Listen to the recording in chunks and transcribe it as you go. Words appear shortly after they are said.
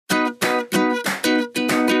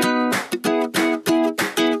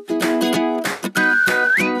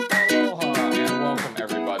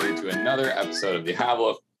episode of the Have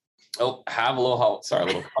a Little Hubble, sorry, a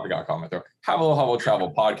little coffee got caught in my throat. Have a Little Hubble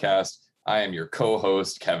Travel Podcast. I am your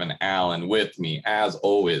co-host, Kevin Allen. With me, as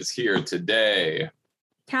always, here today,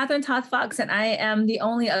 Catherine Toth Fox, and I am the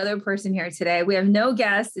only other person here today. We have no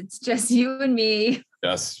guests. It's just you and me.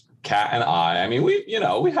 Just Kat and I. I mean, we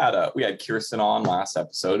had Kirsten on last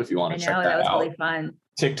episode. If you want to check that out, that was really fun.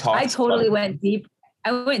 TikTok. I totally went deep.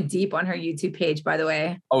 I went deep on her YouTube page, by the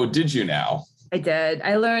way. Oh, did you now? I did.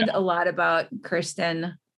 I learned a lot about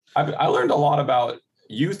Kirsten. I learned a lot about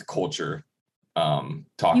youth culture.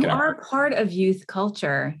 Talking. You are part of youth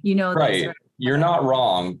culture, you know. Right. You're not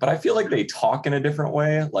wrong, but I feel like they talk in a different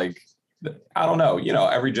way. Like, I don't know,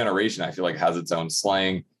 every generation I feel like has its own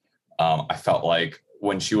slang. I felt like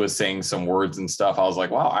when she was saying some words and stuff, I was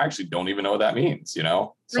like, wow, I actually don't even know what that means,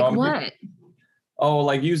 So like what?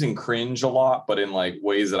 Like using cringe a lot, but in like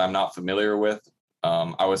ways that I'm not familiar with.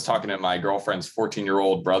 I was talking to my girlfriend's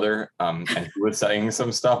 14-year-old brother, and he was saying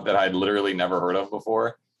some stuff that I'd literally never heard of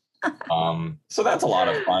before. So that's a lot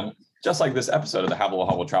of fun. Just like this episode of the Have a Little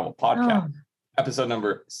Hubble Travel Podcast. Oh. Episode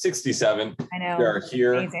number 67. I know. We are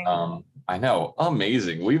here. Amazing. I know.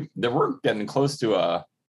 Amazing. We're getting close to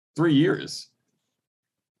 3 years.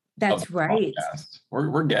 That's right.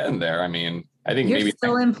 We're getting there. I mean, I think you're maybe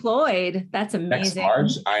still employed. That's amazing. Next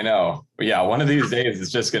March. I know. But yeah, one of these days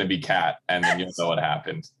it's just going to be Kat, and then you'll know what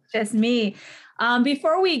happened. Just me.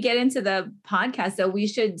 Before we get into the podcast, though, we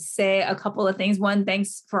should say a couple of things. One,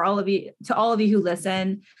 thanks to all of you who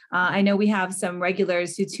listen. I know we have some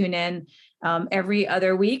regulars who tune in every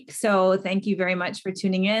other week. So thank you very much for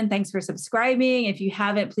tuning in. Thanks for subscribing. If you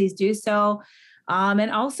haven't, please do so. And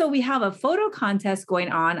also we have a photo contest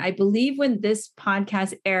going on. I believe when this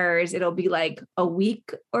podcast airs, it'll be like a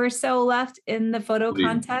week or so left in the photo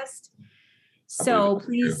contest. So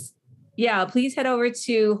please head over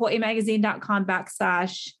to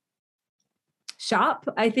hawaiimagazine.com/shop.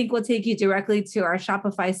 I think we'll take you directly to our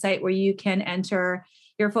Shopify site where you can enter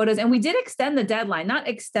your photos. And we did extend the deadline,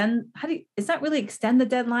 it's not really extend the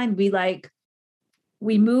deadline.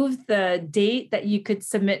 We moved the date that you could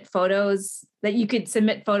submit photos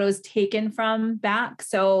taken from back.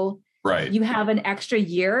 So right. You have an extra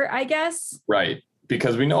year, I guess. Right.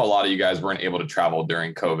 Because we know a lot of you guys weren't able to travel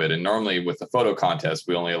during COVID. And normally with the photo contest,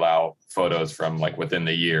 we only allow photos from like within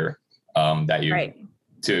the year that you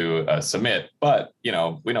to submit. But, we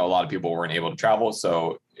know a lot of people weren't able to travel.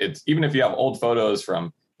 So it's even if you have old photos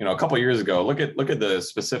from, a couple of years ago, look at the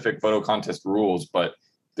specific photo contest rules, but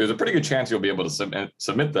there's a pretty good chance you'll be able to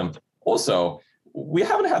submit them. Also, we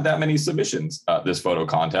haven't had that many submissions this photo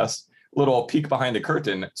contest. Little peek behind the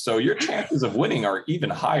curtain. So your chances of winning are even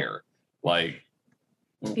higher.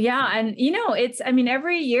 Yeah. And,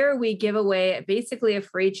 every year we give away basically a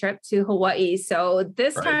free trip to Hawaii. So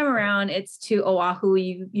this time around, it's to Oahu.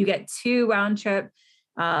 You get 2 round trip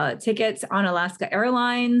tickets on Alaska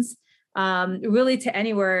Airlines, really to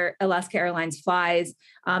anywhere Alaska Airlines flies,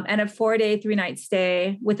 and a 4-day, 3-night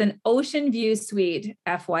stay with an ocean view suite,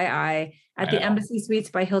 FYI, at the Embassy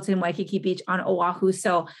Suites by Hilton Waikiki Beach on Oahu.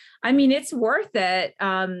 So, it's worth it.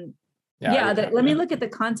 Let me look at the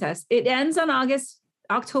contest. It ends on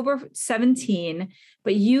October 17,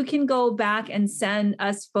 but you can go back and send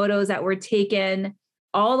us photos that were taken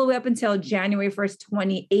all the way up until January 1st,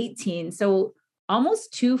 2018. So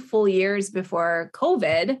almost 2 full years before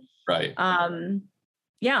COVID. Right.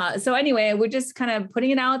 So anyway, we're just kind of putting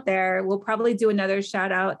it out there. We'll probably do another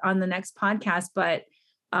shout out on the next podcast, but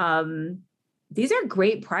these are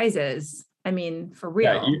great prizes. For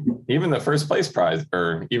real. Yeah, even the first place prize,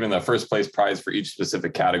 or even the first place prize for each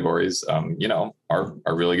specific categories, are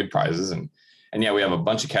really good prizes. And yeah, we have a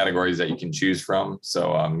bunch of categories that you can choose from.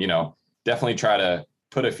 So, definitely try to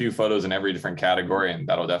put a few photos in every different category, and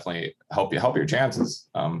that'll definitely help your chances.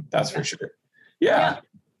 That's for sure. Yeah.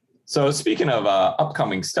 So speaking of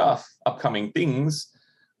upcoming things,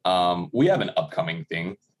 we have an upcoming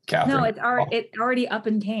thing, Catherine. No, it already up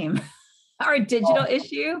and came. Our digital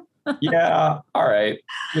issue. Yeah. All right.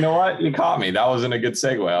 You know what? You caught me. That wasn't a good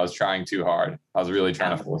segue. I was trying too hard. I was really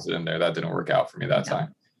trying to force it in there. That didn't work out for me that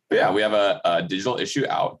time. But yeah, we have a digital issue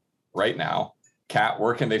out right now. Kat,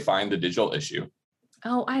 where can they find the digital issue?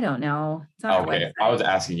 Oh, I don't know. Okay. I was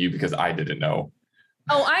asking you because I didn't know.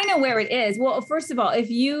 Oh, I know where it is. Well, first of all,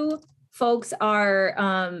 if you folks are,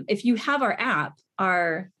 if you have our app,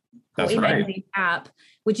 our Magazine app,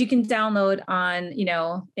 which you can download on,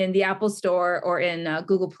 in the Apple Store or in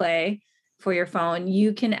Google Play for your phone,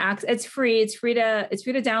 you can access. It's free. It's free to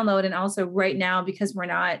download. And also right now, because we're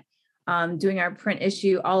not doing our print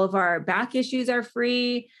issue, all of our back issues are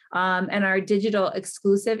free, and our digital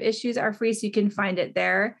exclusive issues are free. So you can find it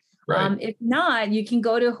there. Right. If not, you can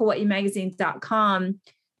go to hawaiimagazine.com.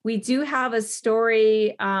 We do have a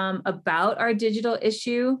story about our digital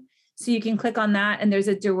issue. So you can click on that, and there's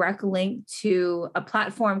a direct link to a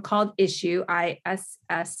platform called Issuu,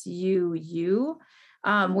 ISSUU,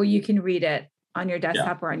 where you can read it on your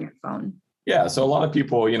desktop or on your phone. Yeah. So a lot of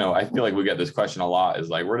people, I feel like we get this question a lot, is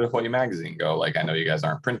like, where did Hawaii Magazine go? Like, I know you guys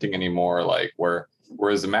aren't printing anymore. Like, where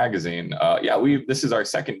is the magazine? This is our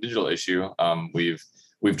second digital issue. We've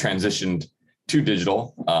transitioned to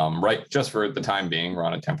digital, right? Just for the time being, we're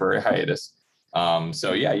on a temporary hiatus.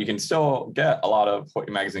 So yeah, you can still get a lot of Hawaii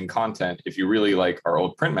Magazine content if you really like our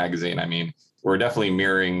old print magazine. I mean, we're definitely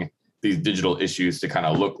mirroring these digital issues to kind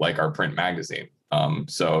of look like our print magazine.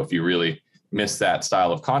 So if you really miss that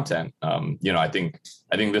style of content, I think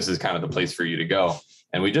this is kind of the place for you to go.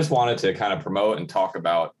 And we just wanted to kind of promote and talk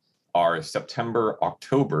about our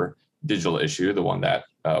September-October digital issue, the one that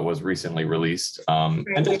was recently released,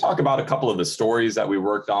 and just talk about a couple of the stories that we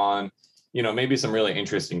worked on, maybe some really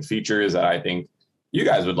interesting features that I think you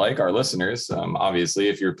guys would like, our listeners. Obviously,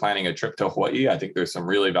 if you're planning a trip to Hawaii, I think there's some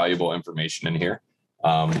really valuable information in here.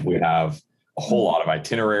 We have a whole lot of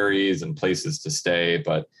itineraries and places to stay,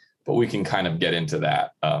 but we can kind of get into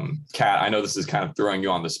that. Kat, I know this is kind of throwing you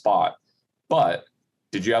on the spot, but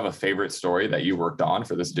did you have a favorite story that you worked on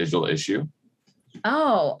for this digital issue?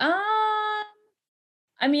 Oh,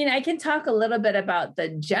 I mean, I can talk a little bit about the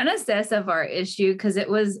genesis of our issue because it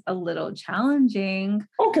was a little challenging.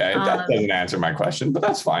 Okay, that doesn't answer my question, but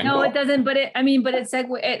that's fine. No, it doesn't. But it's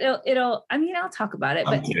it'll. I mean, I'll talk about it.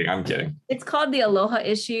 I'm kidding. It's called the Aloha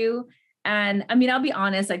issue, and I mean, I'll be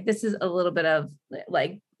honest. Like, this is a little bit of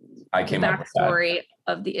like I came up with the backstory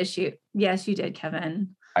of the issue. Yes, you did,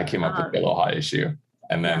 Kevin. I came up with the Aloha issue,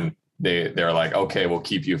 and then they're like, okay, we'll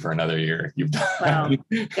keep you for another year. You've done.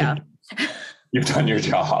 Yeah. You've done your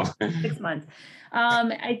job. 6 months.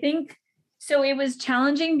 I think so. It was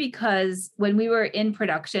challenging because when we were in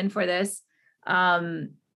production for this,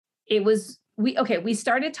 we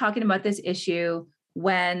started talking about this issue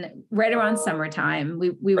when right around summertime.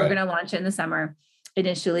 We were going to launch it in the summer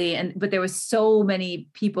initially, but there was so many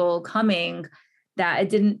people coming that it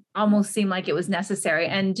didn't almost seem like it was necessary.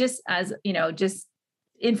 And just as just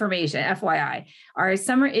information, FYI, our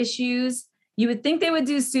summer issues, you would think they would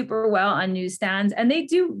do super well on newsstands, and they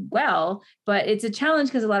do well, but it's a challenge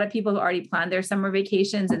because a lot of people have already planned their summer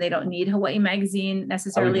vacations and they don't need Hawaii Magazine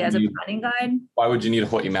necessarily as a planning guide. Why would you need a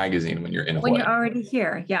Hawaii Magazine when you're in Hawaii? When you're already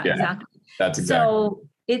here. Yeah, exactly. That's exactly. So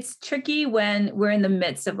it's tricky when we're in the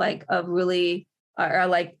midst of really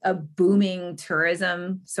a booming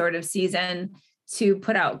tourism sort of season to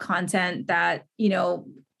put out content that,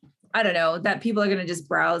 I don't know, that people are going to just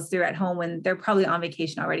browse through at home when they're probably on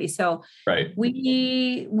vacation already. So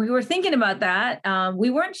we were thinking about that. We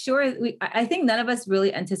weren't sure. I think none of us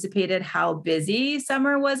really anticipated how busy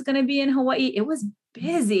summer was going to be in Hawaii. It was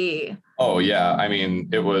busy. Oh yeah. I mean,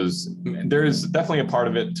 there's definitely a part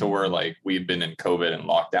of it to where we'd been in COVID and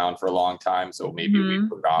lockdown for a long time. So maybe we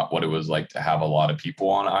forgot what it was like to have a lot of people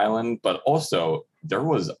on island, but also there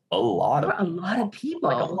was a lot of people,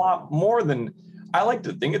 a lot more than, I like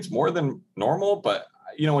to think it's more than normal, but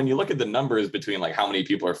when you look at the numbers between how many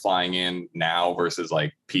people are flying in now versus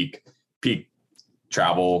peak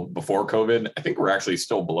travel before COVID, I think we're actually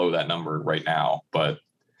still below that number right now, but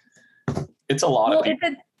it's a lot of people.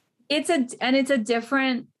 It's a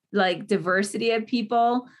different diversity of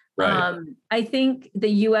people. Right. I think the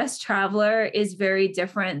US traveler is very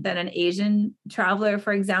different than an Asian traveler,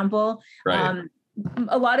 for example. Right.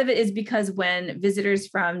 A lot of it is because when visitors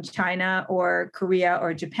from China or Korea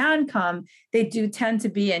or Japan come, they do tend to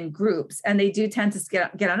be in groups, and they do tend to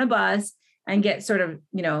get on a bus and get sort of,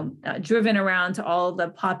 driven around to all the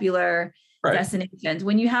popular destinations.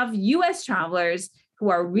 When you have US travelers who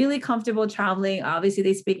are really comfortable traveling, obviously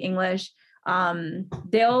they speak English.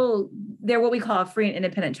 They're what we call free and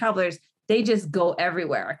independent travelers. They just go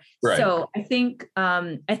everywhere. Right. So I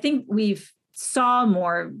think we've saw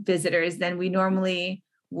more visitors than we normally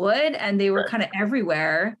would, and they were kind of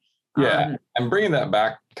everywhere. Yeah. And bringing that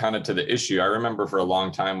back kind of to the issue, I remember for a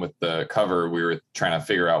long time with the cover, we were trying to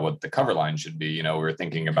figure out what the cover line should be. We were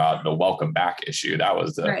thinking about the welcome back issue. That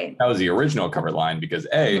was the original cover line because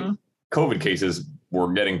COVID cases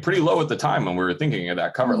were getting pretty low at the time when we were thinking of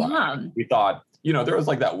that cover line. We thought, there was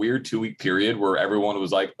that weird 2-week period where everyone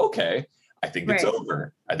was like, okay, I think it's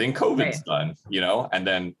over. I think COVID's done, and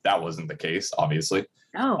then that wasn't the case, obviously.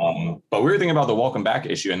 Oh. But we were thinking about the welcome back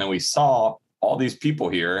issue, and then we saw all these people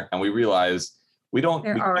here, and we realized they're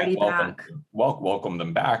already back. Welcome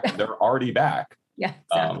them back. They're already back. Yeah,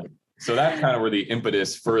 exactly. So that's kind of where the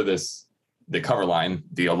impetus for the cover line,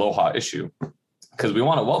 the Aloha issue. because we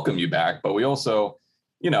want to welcome you back, but we also,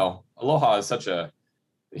 aloha is such a,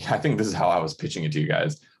 I think this is how I was pitching it to you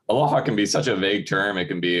guys. Aloha can be such a vague term. It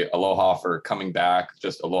can be aloha for coming back,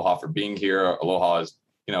 just aloha for being here. Aloha is,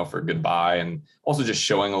 for goodbye, and also just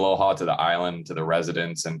showing aloha to the island, to the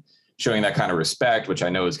residents, and showing that kind of respect, which I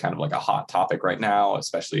know is kind of like a hot topic right now,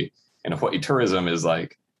 especially in Hawaii tourism is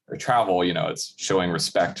like, or travel, it's showing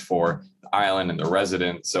respect for the island and the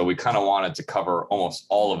residents. So we kind of wanted to cover almost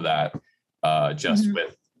all of that just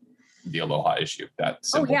with the aloha issue. That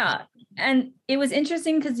simple. Oh, yeah. And it was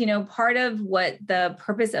interesting because, part of what the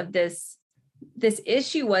purpose of this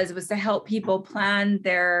issue was to help people plan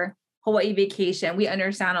their Hawaii vacation. We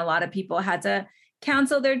understand a lot of people had to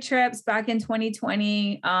cancel their trips back in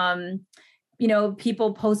 2020.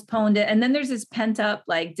 People postponed it. And then there's this pent up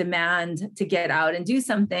like demand to get out and do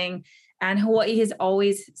something. And Hawaii has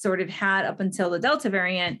always sort of had, up until the Delta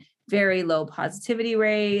variant, very low positivity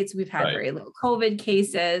rates. We've had very low COVID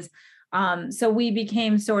cases. So we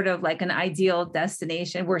became sort of like an ideal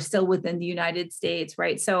destination. We're still within the United States,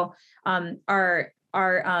 right? So our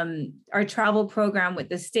travel program with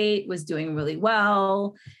the state was doing really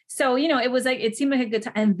well. So, it was like, it seemed like a good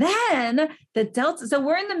time. And then the Delta, so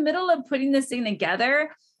we're in the middle of putting this thing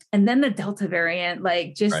together. And then the Delta variant,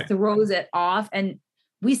 like just throws it off. And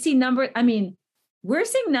we see we're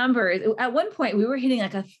seeing numbers. At one point we were hitting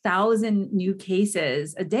like 1,000 new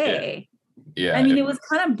cases a day. Yeah. It was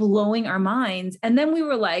kind of blowing our minds. And then we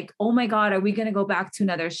were like, oh my God, are we going to go back to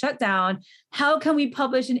another shutdown? How can we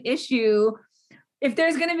publish an issue if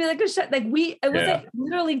there's going to be like a shut? Like it was like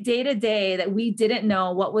literally day to day that we didn't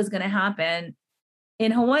know what was going to happen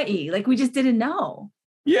in Hawaii. Like we just didn't know.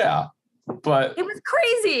 Yeah. But it was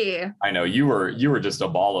crazy. I know you were just a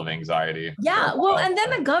ball of anxiety. Yeah. Well, and then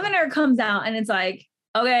the governor comes out and it's like,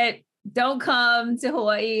 okay, don't come to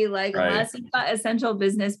Hawaii, like unless you've got essential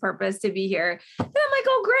business purpose to be here. And I'm like,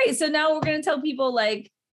 oh, great. So now we're going to tell people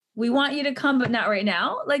like, we want you to come, but not right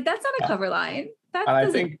now. Like that's not a cover line. I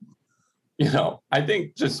think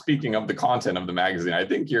just speaking of the content of the magazine, I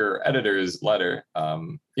think your editor's letter,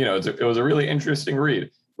 it was a really interesting read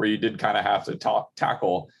where you did kind of have to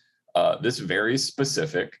tackle this very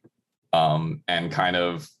specific and kind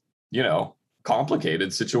of,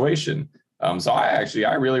 complicated situation. So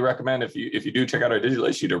I really recommend if you do check out our digital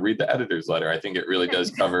issue to read the editor's letter. I think it really does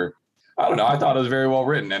cover, I don't know, I thought it was very well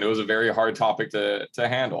written and it was a very hard topic to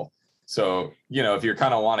handle. So, if you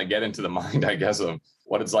kind of want to get into the mind, I guess, of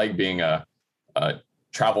what it's like being a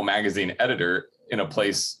travel magazine editor in a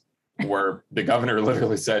place where the governor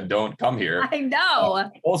literally said, don't come here. I know.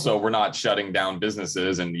 Also, we're not shutting down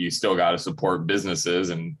businesses and you still got to support businesses.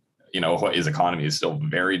 And, Hawaii's economy is still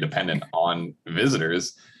very dependent on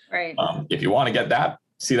visitors. Right. If you want to get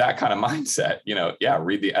see that kind of mindset,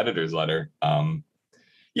 read the editor's letter. I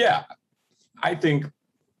think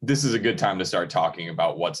this is a good time to start talking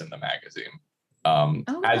about what's in the magazine.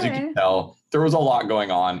 As you can tell, there was a lot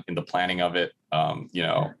going on in the planning of it.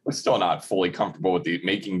 We're still not fully comfortable with the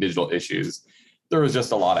making digital issues. There was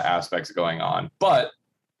just a lot of aspects going on, but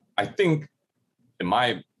I think in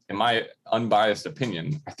my unbiased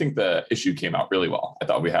opinion, I think the issue came out really well. I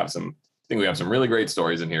thought we have some really great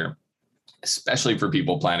stories in here, especially for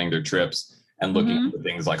people planning their trips and looking at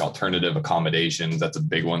things like alternative accommodations. That's a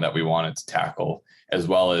big one that we wanted to tackle, as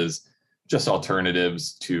well as just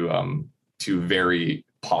alternatives to very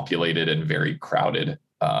populated and very crowded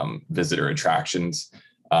visitor attractions.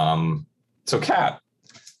 So Kat,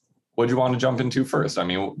 what do you want to jump into first?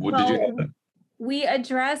 Did you have we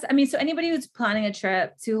address, so anybody who's planning a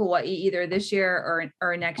trip to Hawaii either this year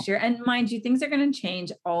or next year, and mind you, things are going to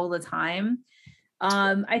change all the time.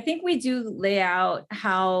 I think we do lay out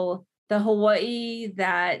how the Hawaii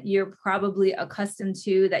that you're probably accustomed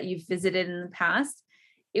to, that you've visited in the past,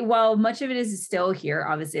 while much of it is still here,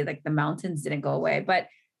 obviously, like the mountains didn't go away, but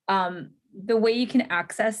the way you can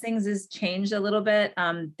access things has changed a little bit.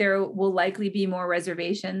 There will likely be more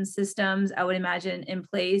reservation systems, I would imagine, in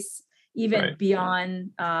place, even beyond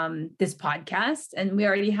this podcast. And we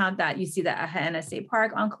already have that. You see that at Haena State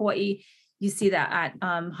Park on Kauai. You see that at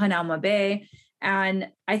Hanauma Bay. And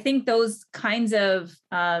I think those kinds of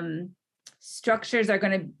structures are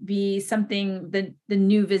going to be something the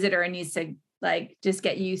new visitor needs to just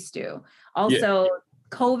get used to. Also,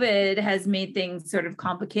 COVID has made things sort of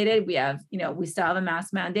complicated. We have, we still have a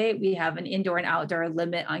mask mandate. We have an indoor and outdoor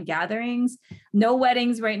limit on gatherings. No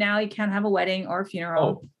weddings right now. You can't have a wedding or a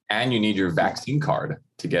funeral. Oh, and you need your vaccine card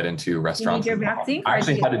to get into restaurants. You need your vaccine card. I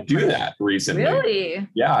actually had to do that recently. Really?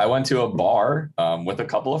 Yeah, I went to a bar with a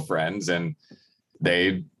couple of friends, and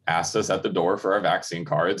they asked us at the door for our vaccine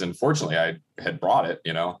cards. And fortunately, I had brought it.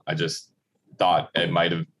 I just thought it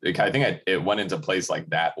might have, I think it went into place like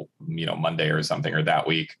that, Monday or something, or that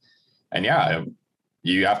week. And yeah,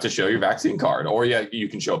 you have to show your vaccine card, or yeah, you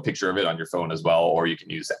can show a picture of it on your phone as well, or you can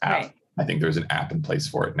use the app. Right. I think there's an app in place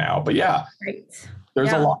for it now, but yeah, right.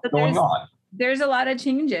 There's a lot going on. There's a lot of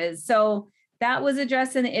changes. So that was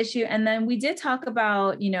addressing the issue. And then we did talk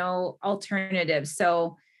about, alternatives.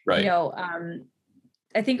 So, right.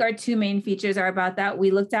 I think our two main features are about that.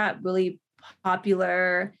 We looked at really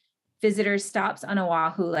popular visitor stops on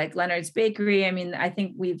Oahu, like Leonard's Bakery. I mean, I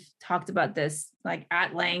think we've talked about this like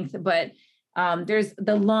at length, but there's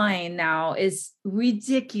the line now is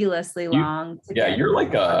ridiculously long. You're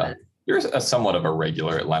like you're a somewhat of a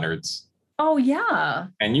regular at Leonard's. Oh yeah.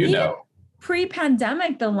 And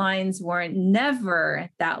pre-pandemic, the lines weren't never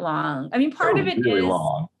that long. I mean, part of it really is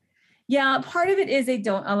long. Yeah, part of it is they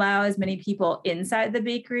don't allow as many people inside the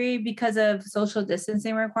bakery because of social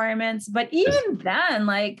distancing requirements. But even then,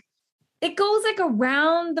 like it goes like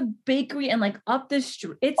around the bakery and like up the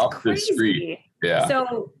street. It's crazy. The street. Yeah.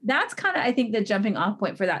 So that's kind of, I think, the jumping off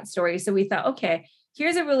point for that story. So we thought, okay,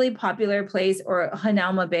 here's a really popular place, or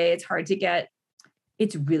Hanauma Bay. It's hard to get.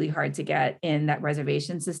 It's really hard to get in that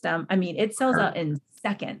reservation system. I mean, it sells out in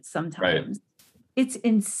seconds sometimes. Right. It's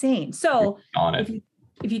insane. So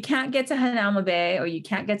if you can't get to Hanauma Bay, or you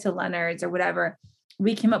can't get to Leonard's or whatever,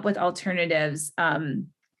 we came up with alternatives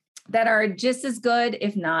that are just as good,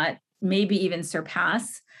 if not maybe even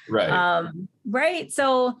surpass. Right. Right.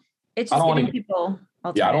 So it's just giving people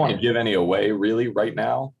alternatives. Yeah, I don't want to give any away really right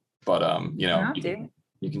now, but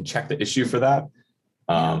you can check the issue for that.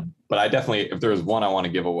 But I definitely, if there's one I want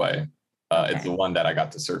to give away, it's the one that I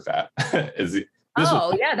got to surf at.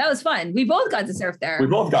 That was fun. We both got to surf there. We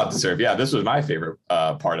both got to surf. Yeah, this was my favorite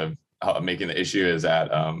part of making the issue is that,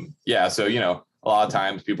 so, a lot of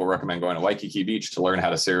times people recommend going to Waikiki Beach to learn how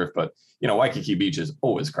to surf, but, Waikiki Beach is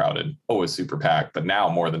always crowded, always super packed. But now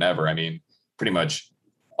more than ever, I mean, pretty much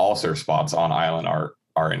all surf spots on island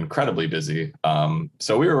are incredibly busy.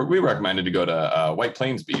 So we recommended to go to White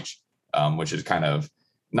Plains Beach, which is kind of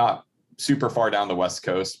not super far down the West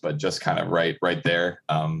Coast, but just kind of right there.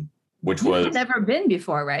 Which was never been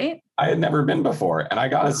before, right? I had never been before, and I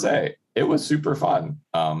gotta say, it was super fun.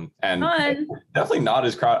 And definitely not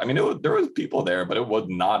as crowded. I mean, there was people there, but it was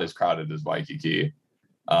not as crowded as Waikiki.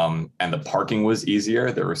 And the parking was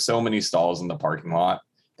easier. There were so many stalls in the parking lot.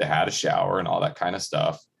 They had a shower and all that kind of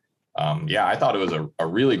stuff. I thought it was a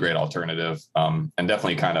really great alternative, and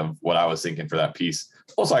definitely kind of what I was thinking for that piece.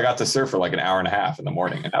 Also, I got to surf for like an hour and a half in the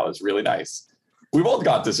morning, and that was really nice. We both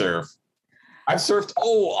got to surf. I've surfed.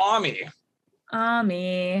 Oh, Ami.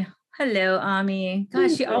 Hello, Ami.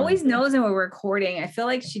 Gosh, she always knows when we're recording. I feel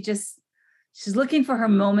like she's looking for her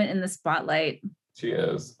moment in the spotlight. She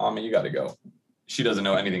is. Ami, you got to go. She doesn't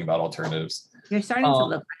know anything about alternatives. You're starting to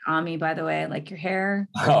look like Ami, by the way, like your hair.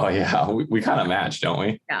 Oh, yeah. We kind of match, don't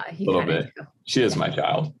we? Yeah. A little bit. Do. She is my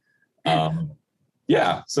child.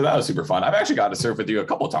 So that was super fun. I've actually got to surf with you a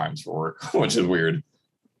couple times for work, which is weird.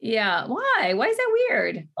 Yeah. Why? Why is that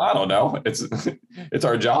weird? I don't know. It's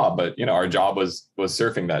our job, but our job was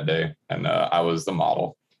surfing that day, and I was the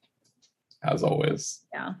model, as always.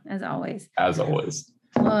 Yeah, as always. As always.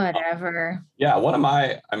 Whatever.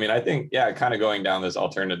 I think kind of going down this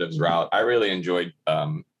alternatives route, I really enjoyed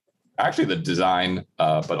actually the design,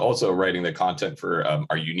 but also writing the content for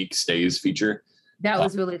our unique stays feature. That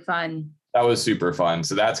was really fun. That was super fun.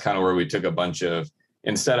 So that's kind of where we took a bunch of,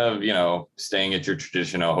 instead of, staying at your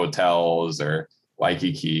traditional hotels or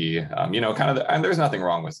Waikiki, and there's nothing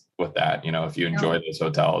wrong with that. If you enjoy those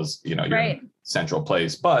hotels, you're in a central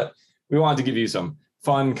place, but we wanted to give you some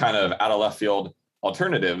fun kind of out of left field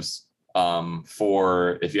alternatives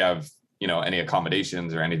for if you have, any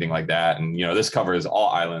accommodations or anything like that. And, this covers all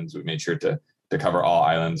islands. We made sure to cover all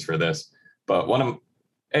islands for this. But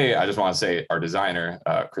I just want to say our designer,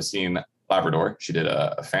 Christine Labrador, she did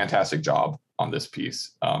a fantastic job on this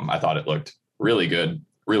piece. I thought it looked really good,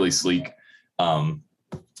 really sleek.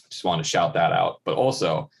 Just wanted to shout that out. But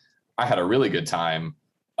also, I had a really good time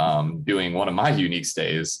doing one of my unique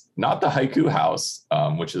stays, not the Haiku House,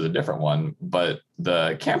 which is a different one, but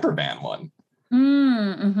the camper van one.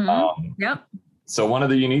 Yep. So one of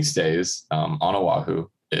the unique stays on Oahu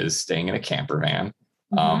is staying in a camper van.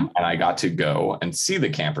 And I got to go and see the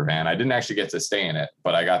camper van. I didn't actually get to stay in it,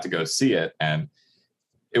 but I got to go see it. And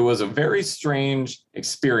it was a very strange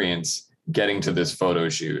experience getting to this photo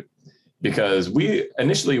shoot, because we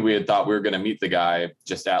had thought we were going to meet the guy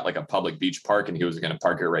just at like a public beach park, and he was going to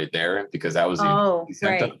park it right there because that was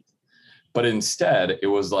right. But instead it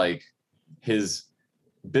was like his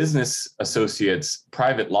business associate's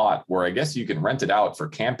private lot where I guess you can rent it out for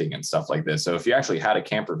camping and stuff like this. So if you actually had a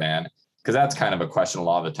camper van, because that's kind of a question a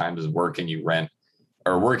lot of the times is where can you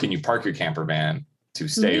park your camper van to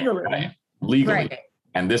stay legally. Right.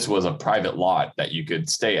 And this was a private lot that you could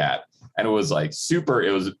stay at. And it was like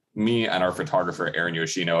it was me and our photographer, Aaron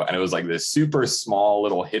Yoshino. And it was like this super small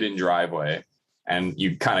little hidden driveway. And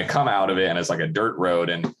you kind of come out of it and it's like a dirt road.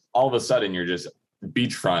 And all of a sudden you're just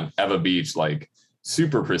beachfront, Eva Beach, like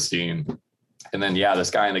super pristine. And then,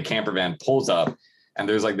 this guy in the camper van pulls up and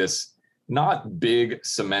there's like this not big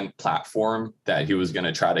cement platform that he was going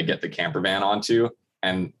to try to get the camper van onto.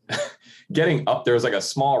 And getting up, there was like a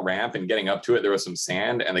small ramp, and getting up to it, there was some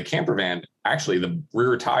sand, and the camper van, actually the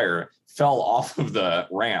rear tire fell off of the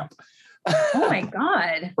ramp. Oh my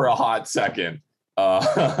God. For a hot second.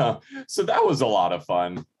 So that was a lot of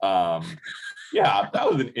fun. That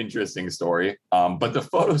was an interesting story. But the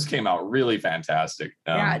photos came out really fantastic.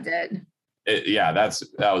 It did.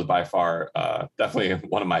 That was by far definitely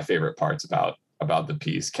one of my favorite parts about the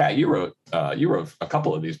piece. Kat, you wrote a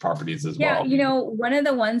couple of these properties as well. Yeah, one of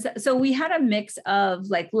the ones, so we had a mix of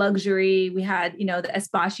like luxury. We had, the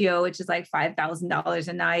Espacio, which is like $5,000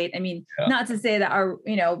 a night. I mean, not to say that our,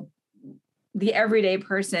 the everyday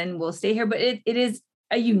person will stay here, but it is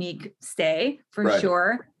a unique stay for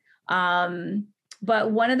sure.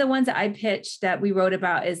 But one of the ones that I pitched that we wrote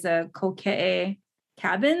about is the Kokee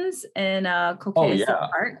cabins in Kokee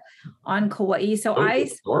Park on Kauai. So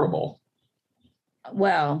adorable.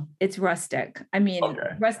 Well, it's rustic. I mean,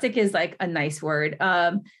 rustic is like a nice word.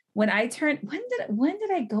 When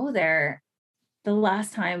did I go there? The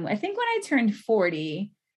last time, I think when I turned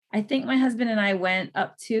 40, I think my husband and I went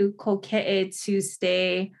up to Kokee to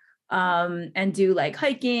stay and do like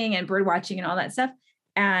hiking and bird watching and all that stuff.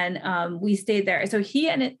 And we stayed there. So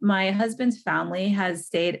my husband's family has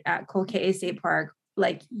stayed at Kokee State Park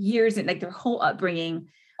like years, and like their whole upbringing.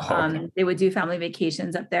 They would do family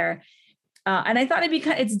vacations up there. And I thought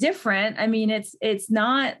it's different. I mean, it's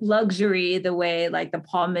not luxury the way like the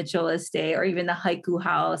Paul Mitchell estate or even the Haiku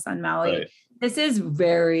House on Maui. Right. This is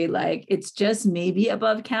very like, it's just maybe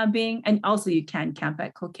above camping. And also you can camp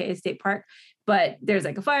at Kokee State Park, but there's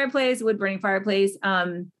like a fireplace, wood burning fireplace.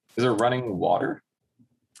 Is there running water?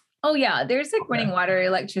 Oh yeah. There's like running water,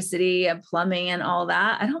 electricity, and plumbing and all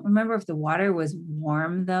that. I don't remember if the water was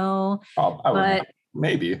warm though, but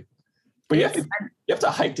maybe. But you have to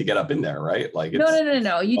hike to get up in there, right? Like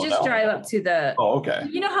no. You just drive up to the. Oh, okay.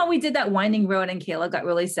 You know how we did that winding road and Kayla got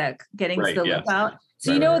really sick getting to the lookout.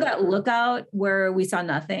 So that lookout where we saw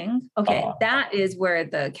nothing. Okay, that is where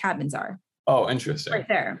the cabins are. Oh, interesting. Right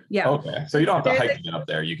there. Yeah. Okay, so you don't have to hike to get up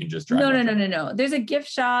there. You can just drive. No. There's a gift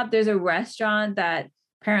shop. There's a restaurant that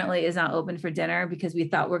apparently is not open for dinner because we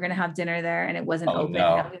thought we were going to have dinner there and it wasn't open.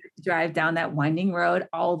 No. And we had to drive down that winding road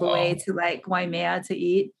all the way to like Waimea to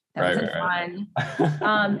eat. That wasn't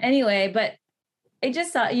fun. Anyway, but I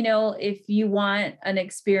just thought, if you want an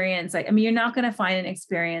experience, you're not going to find an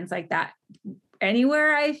experience like that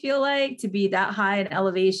anywhere. I feel like to be that high in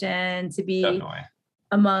elevation, to be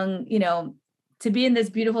among, to be in this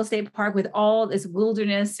beautiful state park with all this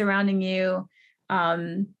wilderness surrounding you.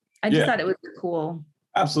 I just thought it was cool.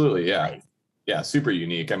 Absolutely. Yeah. Yeah. Super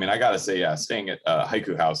unique. I mean, I got to say, staying at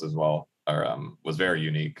Haiku House as well. Was very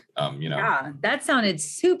unique. Yeah, that sounded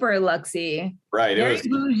super luxy. Right. Very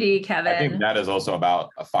bougie, Kevin. I think that is also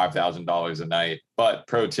about $5,000 a night. But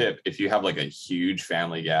pro tip, if you have like a huge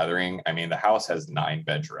family gathering, I mean, the house has 9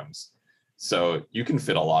 bedrooms. So you can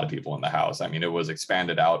fit a lot of people in the house. I mean, it was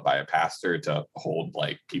expanded out by a pastor to hold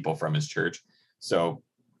like people from his church. So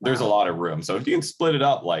there's a lot of room. So if you can split it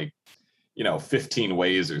up like, 15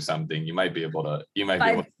 ways or something, you might be able to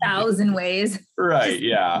 5,000 ways. Right.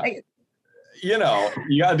 Yeah. You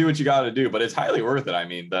got to do what you got to do, but it's highly worth it. I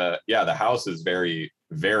mean, the house is very,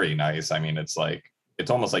 very nice. I mean, it's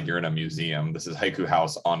almost like you're in a museum. This is Haiku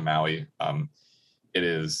House on Maui. It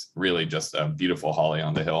is really just a beautiful holly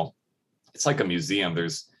on the hill. It's like a museum.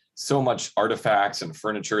 There's so much artifacts and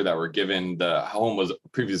furniture that were given. The home was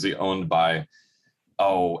previously owned by,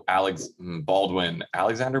 Alexander Baldwin.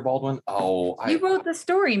 You wrote the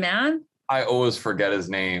story, man. I always forget his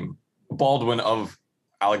name. Baldwin of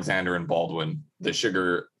Alexander and Baldwin, the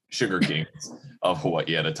sugar kings of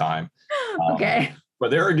Hawaii at a time. Okay. But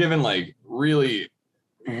they were given like really,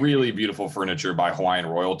 really beautiful furniture by Hawaiian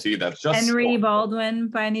royalty. That's just Henry Baldwin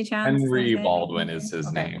by any chance? Henry Baldwin is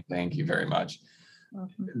his name. Thank you very much.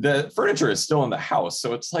 The furniture is still in the house.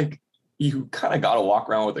 So it's like, you kind of got to walk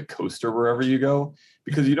around with a coaster wherever you go,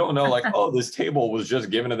 because you don't know like, this table was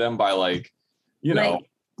just given to them by like,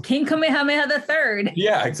 King Kamehameha III.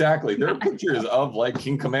 Yeah, exactly. There are pictures of like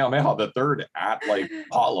King Kamehameha III at like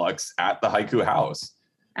potlucks at the Haiku House.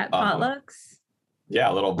 At potlucks? Yeah,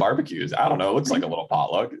 little barbecues. I don't know. It looks like a little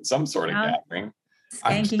potluck, some sort of gathering.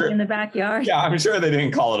 Skanking in the backyard. Yeah, I'm sure they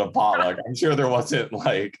didn't call it a potluck. I'm sure there wasn't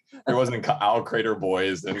Owl Crater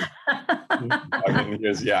Boys and he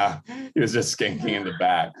was just skanking in the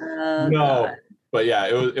back. Oh, no, God. But yeah,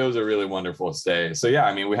 it was a really wonderful stay. So yeah,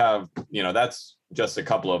 I mean, we have, that's just a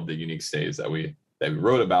couple of the unique stays that we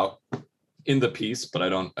wrote about in the piece, but I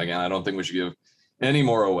don't think we should give any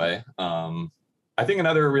more away. I think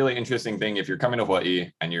another really interesting thing, if you're coming to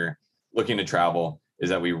Hawaii and you're looking to travel, is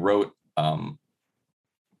that we wrote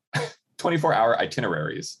 24-hour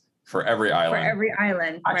itineraries for every island. For every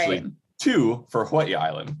island, actually, right. 2 for Hawaii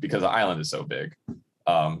Island because the island is so big.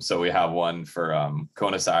 So we have one for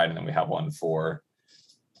Kona side, and then we have one for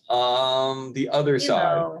the other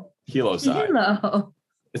side, Hilo side. Hilo.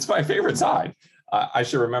 It's my favorite side. I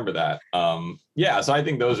should remember that. So I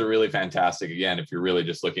think those are really fantastic. Again, if you're really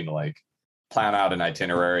just looking to plan out an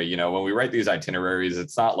itinerary, when we write these itineraries,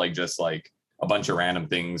 it's not just a bunch of random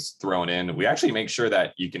things thrown in. We actually make sure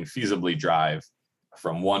that you can feasibly drive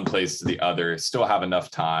from one place to the other, still have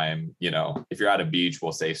enough time. If you're at a beach,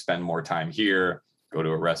 we'll say spend more time here, go to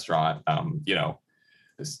a restaurant.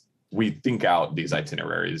 We think out these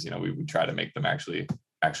itineraries. We try to make them actually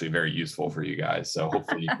very useful for you guys. So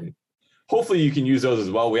hopefully you can use those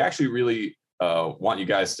as well. We actually really want you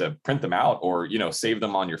guys to print them out or save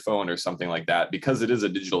them on your phone or something like that, because it is a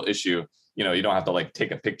digital issue. You don't have to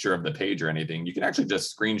take a picture of the page or anything. You can actually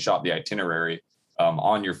just screenshot the itinerary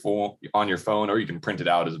on your phone, or you can print it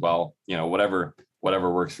out as well. Whatever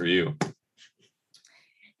works for you.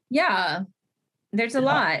 Yeah, there's a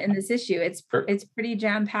lot in this issue. It's pretty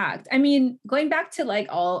jam packed. I mean, going back to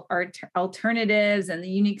all our alternatives and the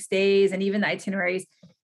unique stays and even the itineraries,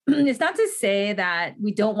 it's not to say that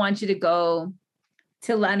we don't want you to go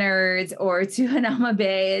to Leonard's or to Hanauma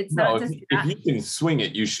Bay. It's not if you can swing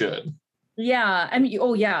it, you should. Yeah. I mean,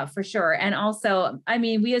 oh yeah, for sure. And also, I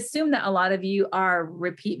mean, we assume that a lot of you are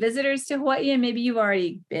repeat visitors to Hawaii, and maybe you've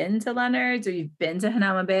already been to Leonard's or you've been to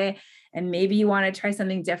Hanauma Bay, and maybe you want to try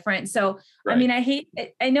something different. So, right. I mean,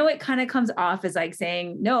 I know it kind of comes off as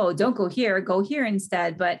saying, no, don't go here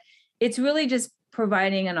instead, but it's really just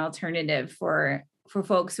providing an alternative for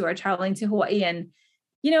folks who are traveling to Hawaii. And,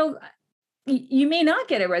 you may not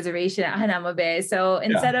get a reservation at Hanauma Bay. So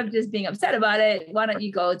instead of just being upset about it, why don't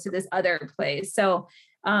you go to this other place? So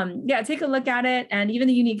take a look at it. And even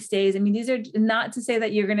the unique stays. I mean, these are not to say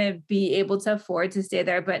that you're going to be able to afford to stay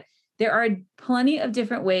there, but there are plenty of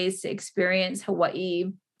different ways to experience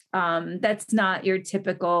Hawaii. That's not your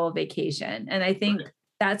typical vacation. And I think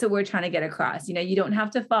that's what we're trying to get across. You don't have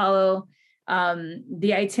to follow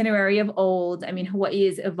the itinerary of old. I mean, Hawaii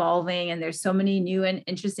is evolving and there's so many new and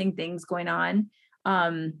interesting things going on.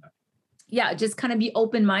 Just kind of be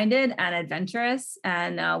open-minded and adventurous.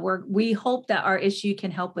 And we hope that our issue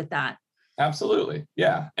can help with that. Absolutely.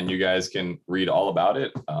 Yeah. And you guys can read all about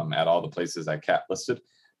it at all the places that Kat listed.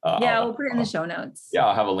 We'll put it in the show notes. Yeah,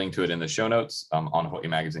 I'll have a link to it in the show notes on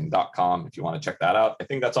hawaiimagazine.com if you want to check that out. I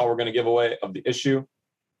think that's all we're going to give away of the issue.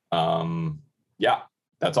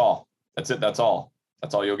 That's all. That's it. That's all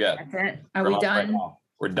you'll get. That's it. Are we done? Right,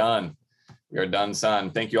 we're done. We are done,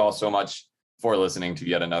 son. Thank you all so much for listening to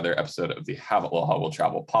yet another episode of the Have Aloha Will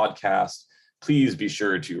Travel podcast. Please be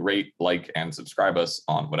sure to rate, like, and subscribe us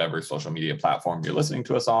on whatever social media platform you're listening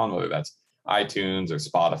to us on, whether that's iTunes or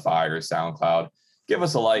Spotify or SoundCloud. Give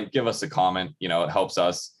us a like, give us a comment. It helps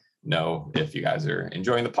us know if you guys are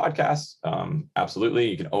enjoying the podcast. Absolutely.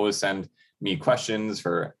 You can always send me questions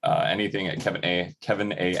for anything at Kevin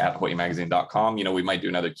A at hawaiimagazine.com. We might do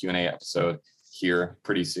another Q&A episode here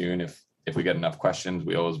pretty soon if we get enough questions.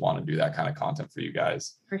 We always want to do that kind of content for you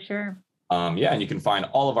guys. For sure. And you can find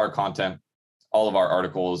all of our content, all of our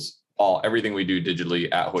articles, everything we do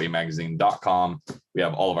digitally at hawaiimagazine.com. We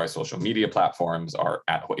have all of our social media platforms are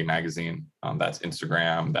at Hawaii Magazine. That's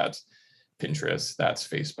Instagram, that's Pinterest, that's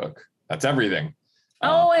Facebook, that's everything.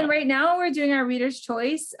 And right now we're doing our Reader's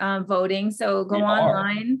Choice voting. So go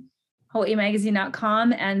online,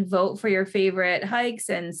 hawaiimagazine.com, and vote for your favorite hikes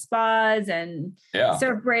and spas and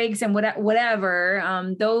surf breaks and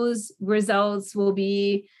whatever. Those results will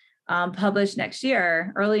be published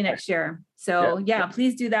early next year. So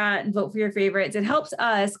please do that and vote for your favorites. It helps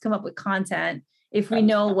us come up with content if we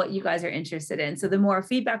know what you guys are interested in. So the more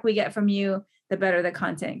feedback we get from you, the better the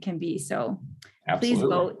content can be. So please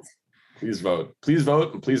vote. Please vote. Please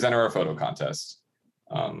vote, and please enter our photo contest.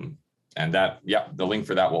 And the link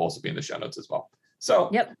for that will also be in the show notes as well.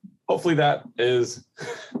 So hopefully that is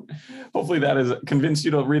convinced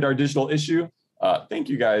you to read our digital issue. Thank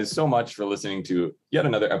you guys so much for listening to yet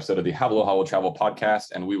another episode of the Have Aloha Will Travel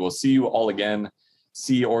podcast. And we will see you all again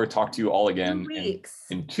see or talk to you all again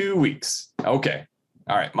in 2 weeks. Okay.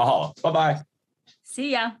 All right. Mahalo. Bye-bye.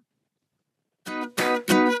 See ya.